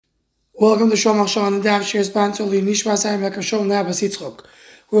Welcome to Shom Achshav on the Daf Shir sponsorly Nishmas Hayim Shom Nabas Yitzchok.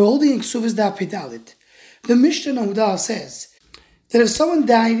 We're holding Ksuvas Daf Pedalit. The Mishnah Nahudal says that if someone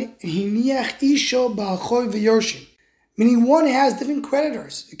died, hiniach isho ba'alchoi v'yorshim, meaning one has different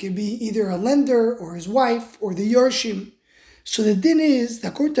creditors. It could be either a lender or his wife or the yorshim. So the din is that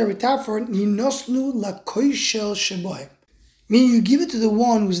according to Ritafar, ninosnu lakoishel shebohem, meaning you give it to the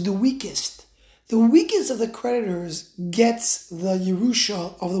one who's the weakest. The weakest of the creditors gets the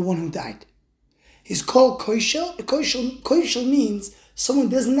Yerusha of the one who died. He's called Koishel. Koishel means someone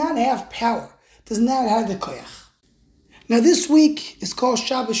does not have power, does not have the koyach. Now this week is called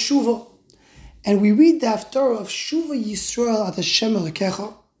Shabbos Shuvah, and we read the Haftarah of Shuvah Yisrael at Hashem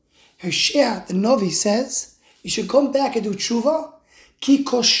Elokecha. Hosea, the Novi, says, you should come back and do Shuvah, ki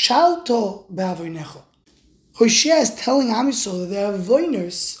koshalto ba'avonecha. Hosea is telling Am Yisrael that their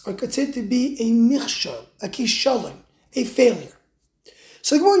avoiners are considered to be a michshol, a kishalon, a failure.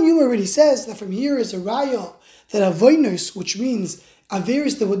 So the Gemara Yuma already says that from here is a raya that avoiners, which means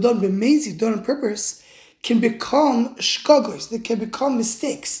averis that were done b'mezi, done on purpose, can become shkagos, they can become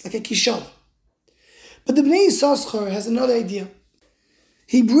mistakes, like a kishalon. But the Bnei Yissaschar has another idea.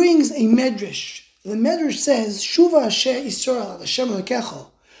 He brings a medrash. The medrash says, Shuva Asher Yisrael Hashem Elokecha.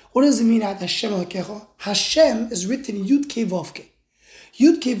 What does it mean at Hashem Elokecha? Hashem is written in Yud Kei Vovke.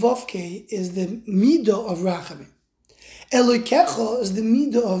 Yud Kei Vovke is the midah of Rachamim. Elokecha is the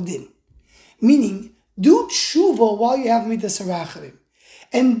midah of Din. Meaning, do tshuva while you have midas Rachamim.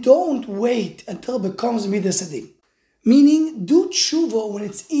 And don't wait until it becomes midas Din. Meaning, do tshuva when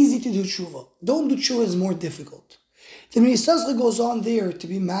it's easy to do tshuva. Don't do tshuva when it's more difficult. The Mishnah goes on there to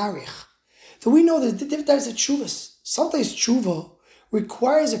be marich. So we know there's different types of tshuvas. Sometimes tshuva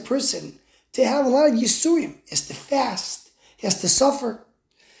requires a person to have a lot of yisurim. He has to fast. He has to suffer.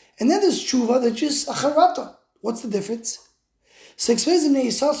 And then there's tshuva that's just a charata. What's the difference? So explains in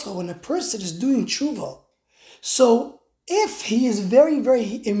Ne'isascha, when a person is doing tshuva, so if he is very,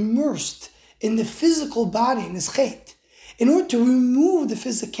 very immersed in the physical body, in his chait, in order to remove the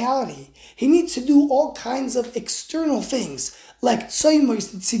physicality, he needs to do all kinds of external things, like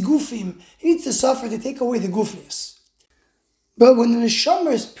tzoymos, tzigufim. He needs to suffer to take away the gufnius. But when the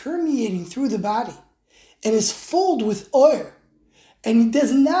neshama is permeating through the body and is filled with oil, and the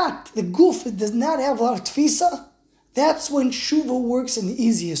guf does not have a lot of tfisa, that's when shuva works in the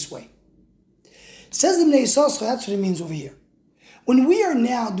easiest way. Says the Bnei Yissaschar, that's what it means over here. When we are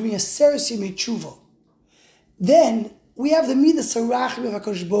now doing a seres yemei tshuva, then we have the midas harachim of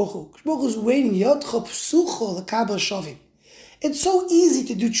HaKadosh Baruch Hu. HaKadosh Baruch Hu is waiting, yodcha psucho l'kabel shavim. It's so easy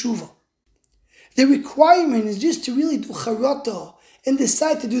to do tshuva. The requirement is just to really do charata and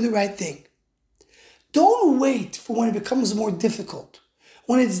decide to do the right thing. Don't wait for when it becomes more difficult,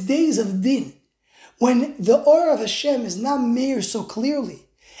 when it's days of din, when the aura of Hashem is not meir so clearly,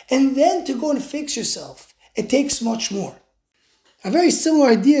 and then to go and fix yourself. It takes much more. A very similar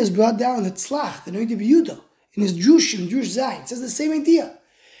idea is brought down in the Tzlach, the Noida B'Yehuda, in his Drushim, Drush Zayin. It says the same idea,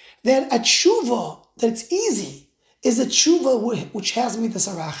 that a tshuva, that it's easy, is a tshuva which has midas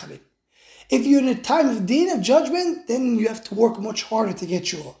harachamim. If you're in a time of din, of judgment, then you have to work much harder to get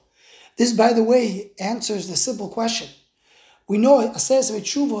tshuva. This, by the way, answers the simple question. We know a seres yemei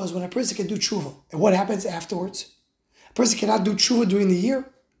tshuva is when a person can do tshuva. And what happens afterwards? A person cannot do tshuva during the year?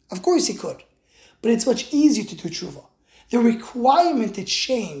 Of course he could. But it's much easier to do tshuva. The requirement to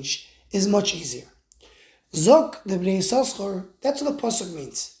change is much easier. Zok, the Bnei Yissaschar, that's what the pasuk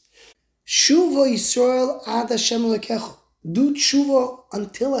means. Shuva Yisrael ad Hashem Elokecha. Do tshuva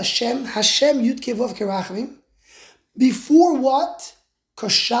until Hashem Yud Kei Vov Kerachim. Before what?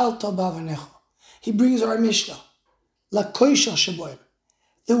 Koshalto ba'avonecha. He brings our Mishnah. La koishel sheboim.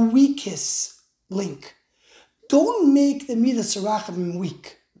 The weakest link. Don't make the midas harachamim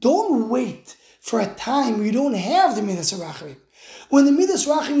weak. Don't wait for a time where you don't have the midas harachamim. When the midas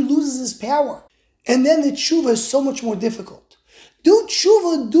harachamim loses its power, and then the tshuva is so much more difficult. Do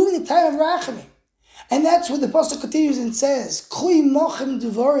tshuva during the time of rachamim. And that's what the pasuk continues and says, Chui mochem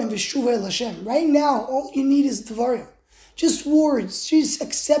devarim v'shuva el Hashem. Right now, all you need is devarim. Just words, just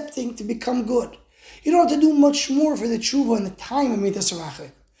accepting to become good. You don't have to do much more for the tshuva in the time of midas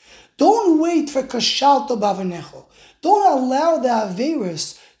harachamim. Don't wait for kashalto ba'avonecha. Don't allow the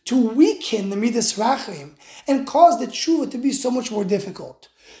averis to weaken the midas harachamim and cause the tshuva to be so much more difficult.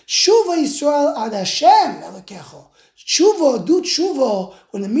 Shuva Yisrael ad Hashem Elokecha. Tshuva, do tshuva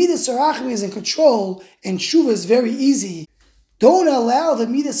when the midas harachamim is in control and tshuva is very easy. Don't allow the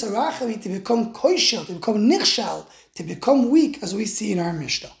midas harachamim to become koishel, to become nichshal, to become weak, as we see in our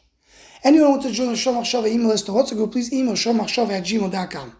Mishnah. Anyone who wants to join the Shom Achshav email list to WhatsApp group, please email shomachshav@gmail.com.